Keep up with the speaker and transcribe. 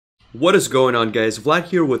What is going on, guys? Vlad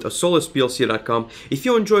here with SolistPLC.com. If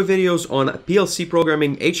you enjoy videos on PLC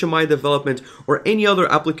programming, HMI development, or any other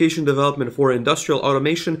application development for industrial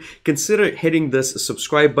automation, consider hitting this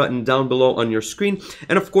subscribe button down below on your screen,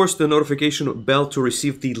 and of course the notification bell to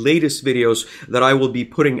receive the latest videos that I will be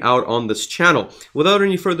putting out on this channel. Without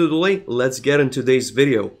any further delay, let's get into today's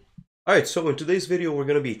video. Alright, so in today's video we're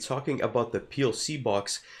going to be talking about the PLC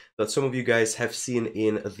box that some of you guys have seen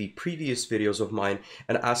in the previous videos of mine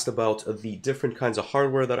and asked about the different kinds of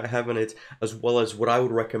hardware that I have in it, as well as what I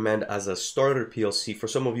would recommend as a starter PLC for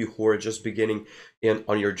some of you who are just beginning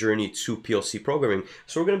on your journey to PLC programming.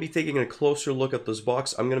 So we're going to be taking a closer look at this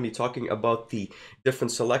box. I'm going to be talking about the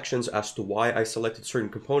different selections as to why I selected certain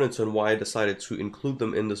components and why I decided to include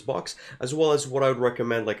them in this box, as well as what I would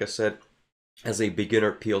recommend, like I said, as a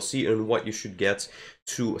beginner PLC and what you should get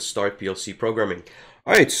to start PLC programming.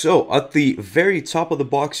 Alright, so at the very top of the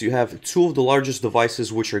box you have two of the largest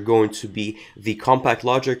devices, which are going to be the Compact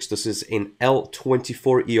Logics. This is an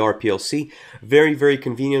L24ER PLC. Very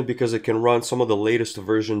convenient because it can run some of the latest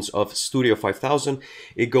versions of Studio 5000.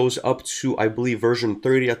 It goes up to, I believe, version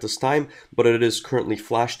 30 at this time, but it is currently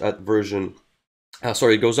flashed at version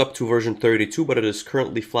it goes up to version 32, but it is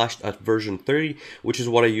currently flashed at version 30, which is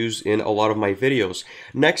what I use in a lot of my videos.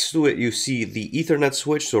 Next to it, you see the Ethernet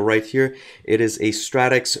switch. So right here, it is a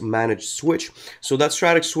Stratix managed switch. So that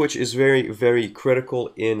Stratix switch is very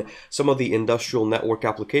critical in some of the industrial network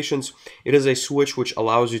applications. It is a switch which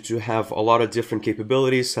allows you to have a lot of different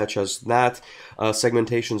capabilities, such as NAT,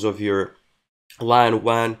 segmentations of your LAN,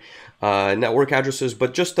 WAN, network addresses,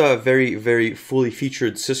 but just a very fully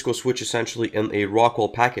featured Cisco switch, essentially in a Rockwell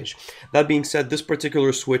package. That being said, this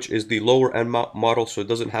particular switch is the lower end model, so it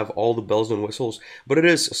doesn't have all the bells and whistles, but it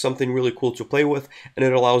is something really cool to play with, and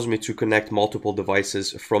it allows me to connect multiple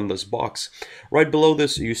devices from this box. Right below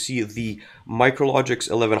this, you see the Micrologix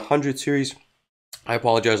 1100 series. I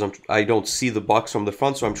apologize, I don't see the box from the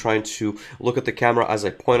front, so I'm trying to look at the camera as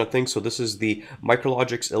I point at things. So this is the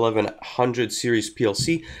Micrologix 1100 series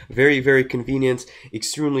PLC. Very convenient,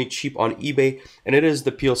 extremely cheap on eBay, and it is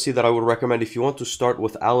the PLC that I would recommend if you want to start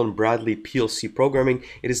with Allen Bradley PLC programming.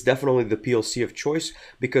 It is definitely the PLC of choice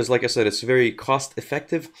because, like I said, it's very cost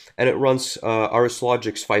effective, and it runs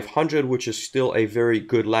RSLogix 500, which is still a very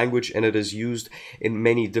good language, and it is used in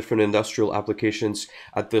many different industrial applications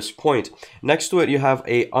at this point. Next to it, you have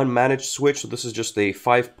a unmanaged switch. So this is just a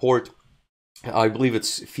 5-port, I believe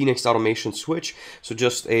it's Phoenix automation switch. So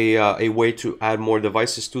just a way to add more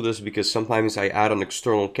devices to this, because sometimes I add an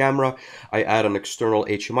external camera, I add an external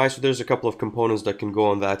HMI. So there's a couple of components that can go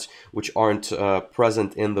on that which aren't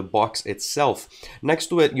present in the box itself. Next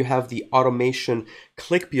to it, you have the Automation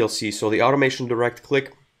Click PLC. So the Automation Direct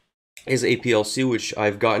Click is a PLC which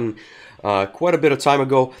I've gotten quite a bit of time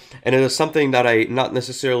ago, and it is something that I not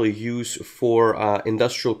necessarily use for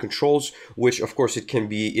industrial controls, which of course it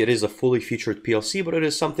is a fully featured PLC, but it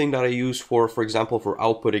is something that I use for example, for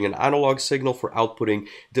outputting an analog signal, for outputting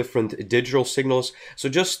different digital signals. So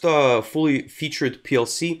just a fully featured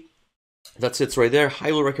PLC. That sits right there.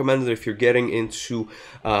 Highly recommended if you're getting into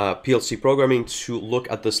PLC programming to look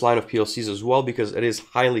at this line of PLCs as well, because it is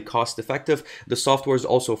highly cost effective. The software is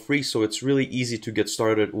also free, so it's really easy to get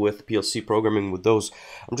started with PLC programming with those.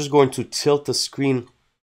 I'm just going to tilt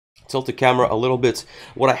the camera a little bit.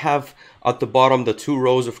 What I have at the bottom, the two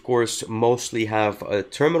rows, of course, mostly have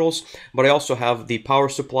terminals, but I also have the power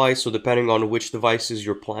supply. So depending on which devices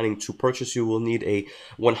you're planning to purchase, you will need a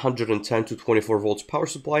 110 to 24 volts power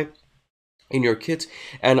supply in your kit.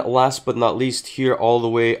 And last but not least, here all the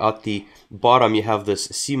way at the bottom, you have this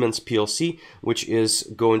Siemens PLC, which is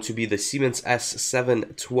going to be the Siemens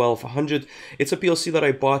S7-1200. It's a PLC that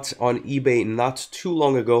I bought on eBay not too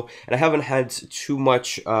long ago, and I haven't had too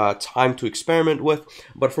much time to experiment with,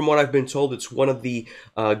 but from what I've been told, it's one of the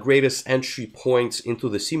greatest entry points into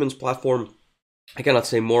the Siemens platform. I cannot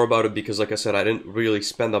say more about it because, like I said, I didn't really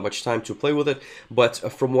spend that much time to play with it.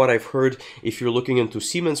 But from what I've heard, if you're looking into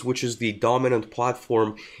Siemens, which is the dominant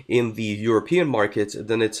platform in the European market,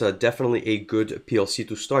 then it's definitely a good PLC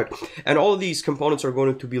to start. And all of these components are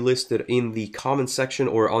going to be listed in the comment section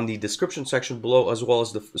or on the description section below, as well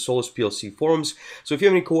as the Solist PLC forums. So if you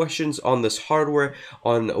have any questions on this hardware,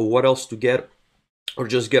 on what else to get, or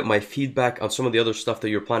just get my feedback on some of the other stuff that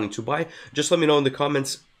you're planning to buy, just let me know in the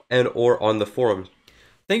comments and or on the forum.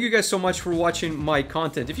 Thank you guys so much for watching my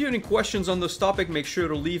content. If you have any questions on this topic, make sure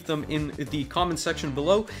to leave them in the comment section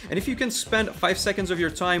below. And if you can spend 5 seconds of your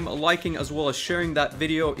time liking as well as sharing that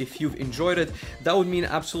video if you've enjoyed it, that would mean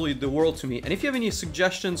absolutely the world to me. And if you have any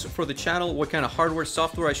suggestions for the channel, what kind of hardware,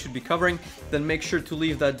 software I should be covering, then make sure to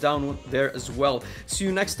leave that down there as well. See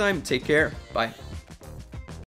you next time. Take care. Bye.